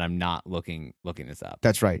and see that I'm not looking this up.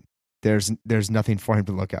 That's right. There's nothing for him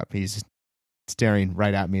to look up. He's staring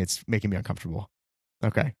right at me. It's making me uncomfortable.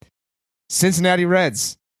 Okay. Cincinnati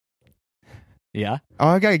Reds. Yeah, Oh,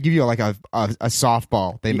 I gotta give you like a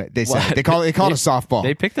softball. They say What? they call it a softball.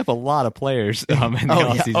 they picked up a lot of players in the Oh,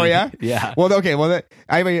 yeah. offseason. Oh, yeah? yeah. Well, okay. Well,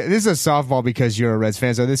 I mean, this is a softball because you're a Reds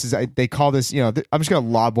fan. So this is they call this. You know, I'm just gonna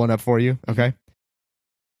lob one up for you. Okay.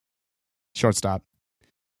 Shortstop.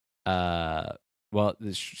 Well,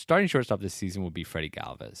 the starting shortstop this season will be Freddie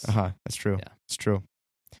Galvis. That's true. Yeah. It's true.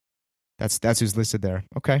 That's who's listed there.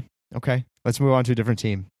 Okay. Let's move on to a different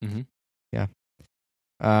team. Mhm. Yeah.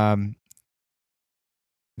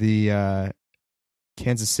 The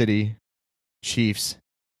Kansas City Chiefs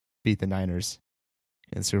beat the Niners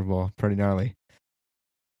in the Super Bowl. Pretty gnarly.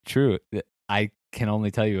 True. I can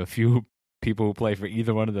only tell you a few people who play for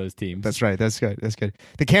either one of those teams. That's right. That's good.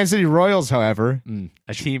 The Kansas City Royals, however.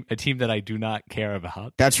 A team that I do not care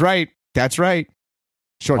about. That's right.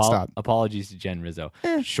 Shortstop. Apologies to Jen Rizzo.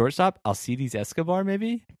 Eh. Shortstop, Alcides Escobar,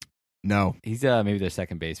 maybe? No. He's maybe their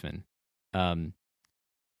second baseman. I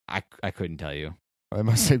couldn't tell you. I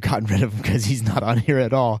must have gotten rid of him because he's not on here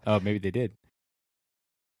at all. Oh, maybe they did.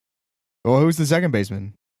 Well, who's the second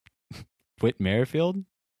baseman? Whit Merrifield?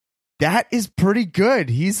 That is pretty good.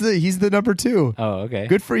 He's the number 2. Oh, okay.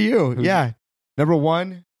 Good for you. Who's- Yeah. Number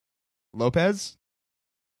 1, Lopez.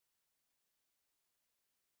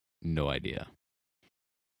 No idea.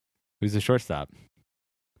 Who's the shortstop?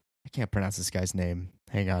 I can't pronounce this guy's name.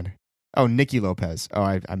 Hang on. Oh, Nicky Lopez. Oh,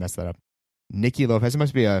 I messed that up. Nicky Lopez. That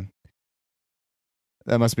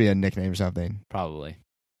must be a nickname or something. Probably.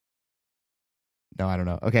 No, I don't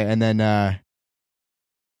know. Okay, and then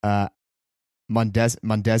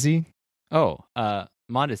Mondesi. Oh,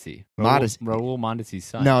 Mondesi. Mondesi. Raul Mondesi's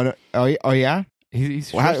son. No. Oh yeah.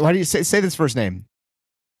 He's How do you say this first name?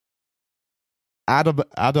 Oh,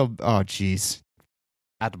 jeez.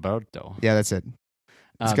 Adalberto. Yeah, that's it.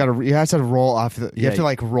 It's got to. You have to roll off. You have to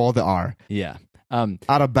like roll the R. Yeah.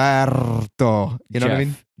 Adalberto. You know what I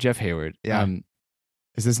mean? Jeff Hayward. Yeah.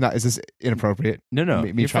 Is this inappropriate? No.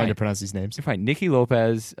 Me trying to pronounce these names. You're fine. Nicky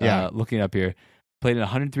Lopez. Looking up here, played in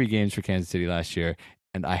 103 games for Kansas City last year,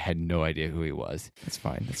 and I had no idea who he was. That's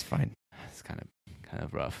fine. It's kind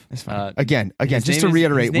of rough. That's fine. Again, just to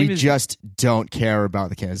reiterate, we just don't care about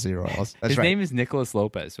the Kansas City Royals. That's his right. name is Nicholas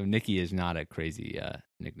Lopez, so Nicky is not a crazy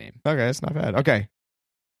nickname. Okay, that's not bad. Okay.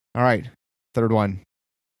 All right. Third one.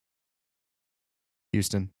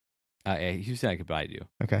 Houston. Houston, I could probably do.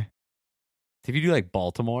 Okay. If you do like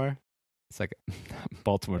Baltimore, it's like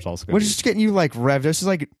Baltimore's also good. We're just getting you like revved. This is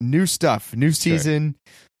like new stuff, new season.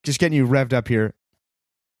 Sure. Just getting you revved up here.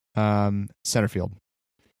 Center field.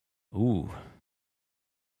 Ooh.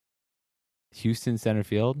 Houston center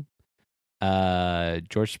field.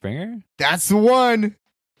 George Springer. That's the one.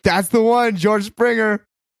 George Springer.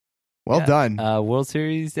 Well done. World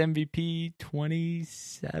Series MVP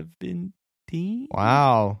 2017.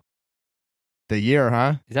 Wow. The year,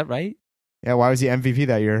 huh? Is that right? Yeah. Why was he MVP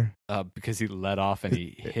that year? Because he led off and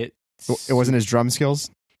he hit. It wasn't his drum skills.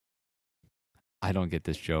 I don't get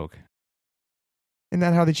this joke. Isn't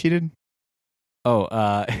that how they cheated?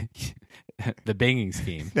 Oh, the banging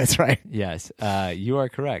scheme. That's right. Yes, you are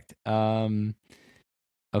correct.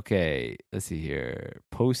 Okay, let's see here.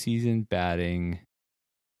 Postseason batting.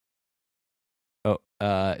 Oh,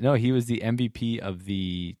 no, he was the MVP of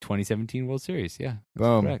the 2017 World Series. Yeah,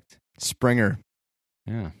 boom. Correct. Springer.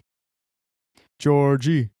 Yeah. George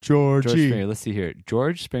Springer. Let's see here.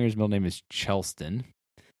 George Springer's middle name is Chelston.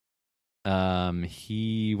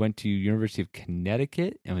 He went to University of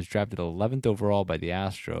Connecticut and was drafted 11th overall by the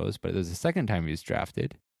Astros, but it was the second time he was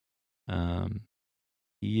drafted.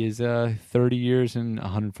 He is 30 years and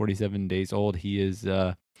 147 days old. He is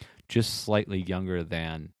just slightly younger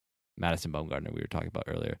than Madison Bumgarner we were talking about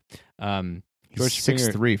earlier. George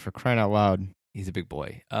Springer, 6'3", for crying out loud. He's a big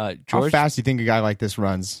boy. How fast do you think a guy like this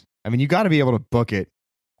runs? I mean, you got to be able to book it.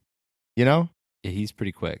 You know? Yeah, he's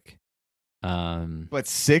pretty quick. But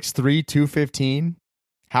 6'3", 215?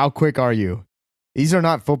 How quick are you? These are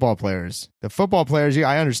not football players. The football players,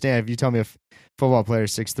 I understand if you tell me a football player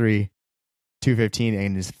is 6'3", 215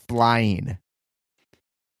 and is flying.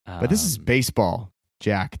 But this is baseball,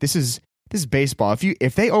 Jack. This is baseball.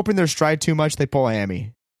 If they open their stride too much, they pull a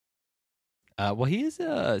hammy. Well, he is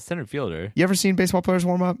a center fielder. You ever seen baseball players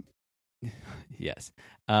warm up? Yes.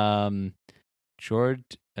 George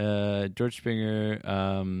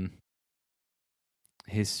Springer,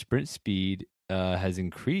 his sprint speed has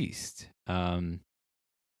increased. So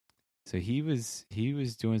he was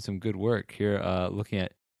doing some good work here. Looking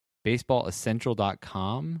at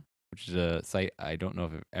baseballessential.com, which is a site I don't know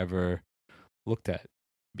if I've ever looked at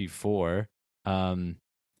before. It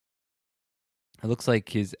looks like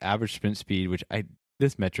his average sprint speed,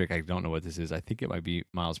 this metric, I don't know what this is. I think it might be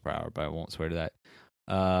miles per hour, but I won't swear to that.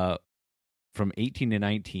 From 18 to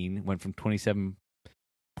 19, went from 27.7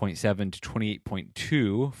 to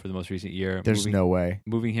 28.2 for the most recent year. There's no way.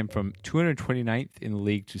 Moving him from 229th in the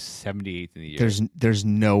league to 78th in the year. There's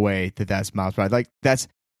no way that's miles per hour. Like, that's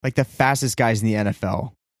like the fastest guys in the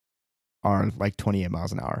NFL are like 28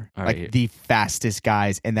 miles an hour. All like right. The fastest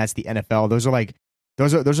guys, and that's the NFL. Those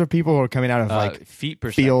are people who are coming out of like feet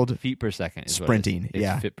per second is sprinting.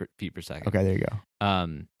 Feet per second. Okay, there you go.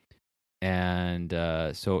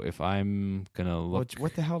 So if I'm gonna look,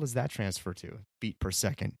 what the hell does that transfer to? Feet per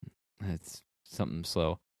second. It's something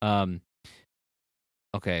slow. Okay,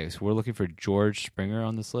 so we're looking for George Springer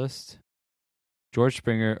on this list. George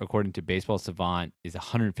Springer, according to Baseball Savant, is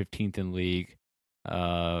 115th in the league,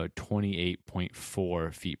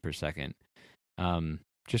 28.4 feet per second.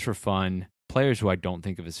 Just for fun, players who I don't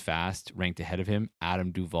think of as fast ranked ahead of him: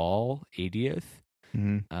 Adam Duvall, 80th.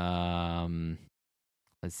 Mm-hmm.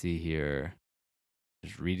 Let's see here.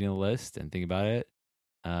 Just reading the list and think about it.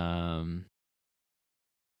 How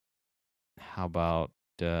about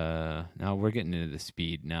now we're getting into the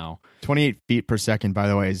speed now. 28 feet per second, by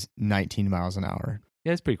the way, is 19 miles an hour.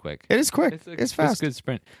 Yeah, it's pretty quick. It is quick. It's fast. It's a good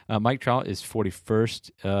sprint. Mike Trout is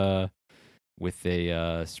 41st with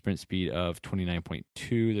a sprint speed of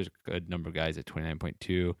 29.2. There's a good number of guys at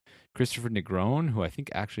 29.2. Christopher Negron, who I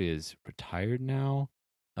think actually is retired now,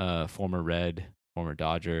 former Red, former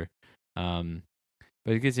Dodger. But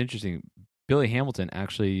it gets interesting. Billy Hamilton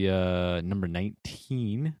actually number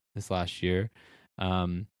 19 this last year.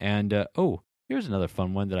 Here's Here's another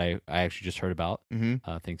fun one that I actually just heard about,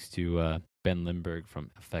 Mm-hmm. thanks to Ben Lindbergh from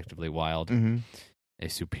Effectively Wild, Mm-hmm. a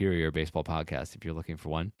superior baseball podcast if you're looking for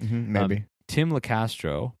one. Mm-hmm. Maybe. Tim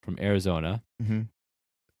LeCastro from Arizona, Mm-hmm.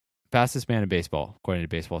 fastest man in baseball, according to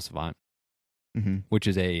Baseball Savant, Mm-hmm. which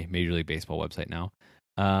is a Major League Baseball website now,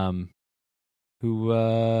 who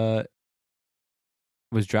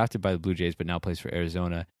was drafted by the Blue Jays but now plays for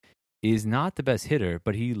Arizona, is not the best hitter,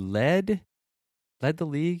 but he led the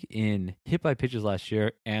league in hit by pitches last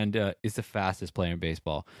year and is the fastest player in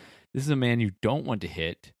baseball. This is a man you don't want to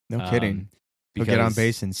hit. No kidding. He'll Because, get on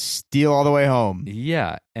base and steal all the way home.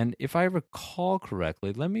 Yeah, and if I recall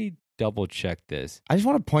correctly, let me double check this. I just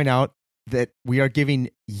want to point out that we are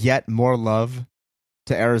giving yet more love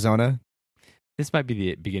to Arizona. This might be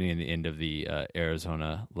the beginning and the end of the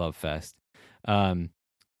Arizona Love Fest. Let's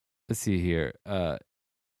see here.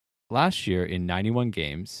 Last year in 91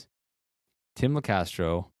 games, Tim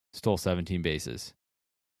LeCastro stole 17 bases.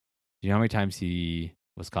 Do you know how many times he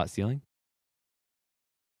was caught stealing?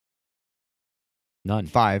 None.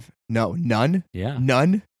 5. No, none. Yeah.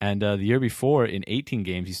 None. And the year before, in 18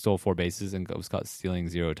 games, he stole 4 bases and was caught stealing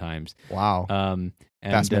 0 times. Wow. And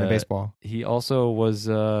Best man in baseball. He also was,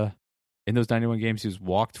 in those 91 games, he was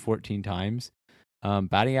walked 14 times.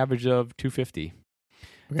 Batting average of 250.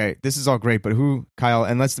 Okay, this is all great, but who, Kyle,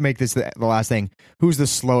 and let's make this the last thing. Who's the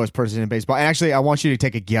slowest person in baseball? And actually, I want you to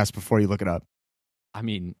take a guess before you look it up. I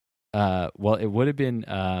mean, well, it would have been,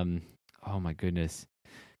 oh my goodness.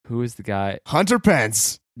 Who is the guy? Hunter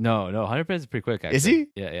Pence. No, Hunter Pence is pretty quick, actually. Is he?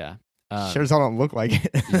 Yeah. Sure as hell don't look like it.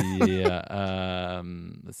 Yeah.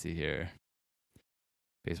 Let's see here.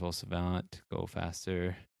 Baseball Savant, go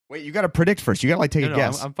faster. Wait, you got to predict first. You got to take a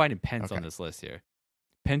guess. I'm finding Pence on this list here.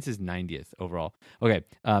 Pence is 90th overall. Okay.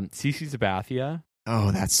 CC Sabathia.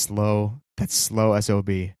 Oh, that's slow. That's slow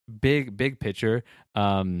SOB. Big pitcher.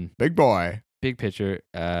 Big boy. Big pitcher.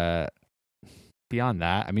 Beyond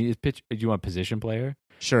that, I mean, do you want a position player?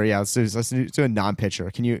 Sure, yeah. Let's do a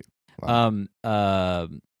non-pitcher. Can you?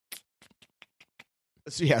 Let's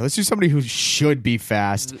do somebody who should be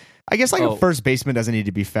fast. I guess a first baseman doesn't need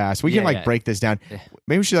to be fast. We can break this down.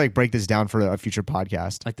 Maybe we should break this down for a future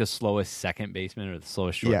podcast. Like the slowest second baseman or the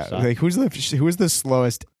slowest shortstop. Yeah, who is the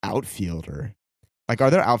slowest outfielder? Are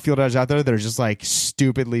there outfielders out there that are just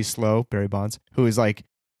stupidly slow? Barry Bonds, who is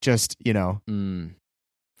just Yeah,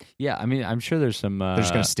 I mean, I'm sure there's some. They're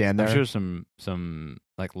just gonna stand there. I'm sure some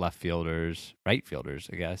left fielders, right fielders,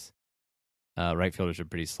 I guess. Right fielders are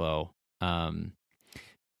pretty slow.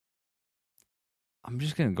 I'm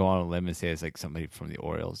just gonna go on a limb and say it's somebody from the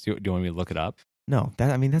Orioles. Do you want me to look it up? No,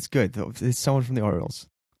 that's good. It's someone from the Orioles.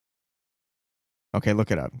 Okay,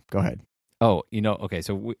 look it up. Go ahead. Oh, okay.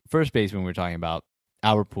 So first baseman we're talking about,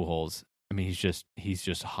 Albert Pujols. I mean, he's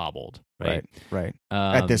just hobbled, right? Right.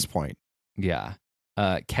 At this point, yeah.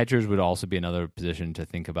 Catchers would also be another position to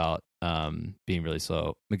think about being really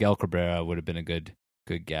slow. Miguel Cabrera would have been a good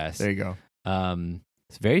guess. There you go.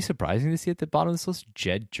 It's very surprising to see at the bottom of this list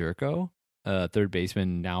Jed Jerko, third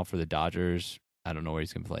baseman now for the Dodgers. I don't know where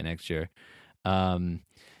he's going to play next year.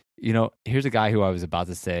 Here's a guy who I was about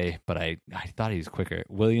to say, but I thought he was quicker.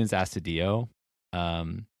 Williams Astudillo.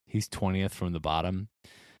 He's 20th from the bottom.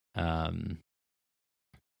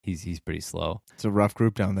 He's pretty slow. It's a rough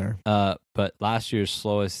group down there. But last year's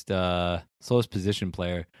slowest position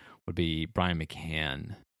player would be Brian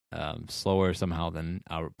McCann. Slower somehow than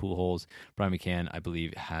Albert Pujols. Brian McCann, I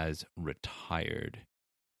believe, has retired.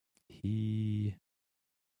 He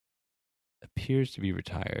appears to be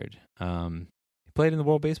retired. He played in the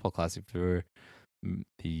World baseball Classic for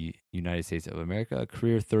the United States of America, a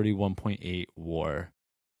career 31.8 WAR.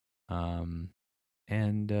 And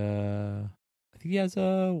I think he has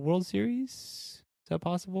a World Series. Is that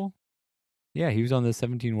possible? Yeah, he was on the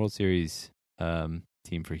 17 World Series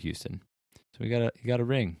team for Houston. So he got a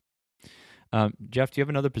ring. Jeff, do you have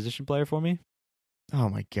another position player for me? Oh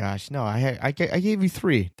my gosh, no! I gave you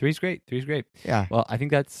 3. Three's great. Yeah. Well, I think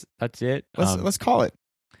that's it. Let's call it.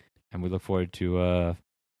 And we look forward to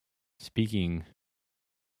speaking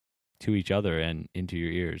to each other and into your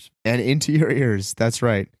ears. And into your ears. That's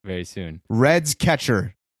right. Very soon. Reds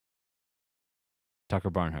catcher. Tucker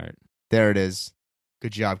Barnhart. There it is.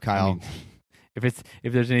 Good job, Kyle. I mean,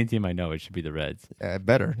 if there's any team I know, it should be the Reds.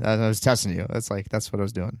 Better. I was testing you. That's what I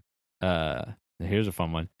was doing. Here's a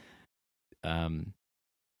fun one.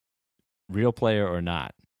 Real player or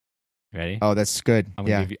not? Ready? Oh, that's good. I'm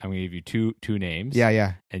gonna give you two names.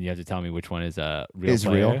 Yeah. And you have to tell me which one is a real is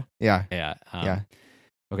player. Real? Yeah. Yeah.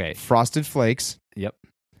 Okay. Frosted Flakes. Yep.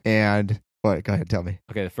 And what? Go ahead, tell me.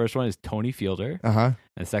 Okay, the first one is Tony Fielder. And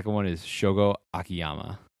the second one is Shogo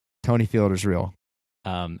Akiyama. Tony Fielder's real.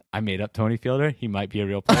 I made up Tony Fielder. He might be a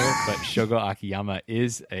real player, but Shogo Akiyama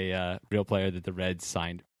is a real player that the Reds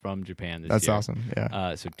signed from Japan this That's year. awesome.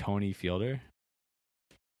 Yeah. So Tony Fielder.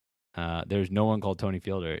 There's no one called Tony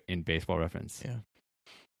Fielder in Baseball Reference. Yeah.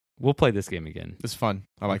 We'll play this game again. This is fun.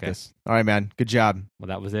 I like Okay. this. All right, man. Good job. Well,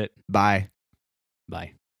 that was it. Bye.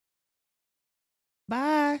 Bye.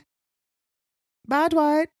 Bye. Bye,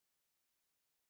 Dwight.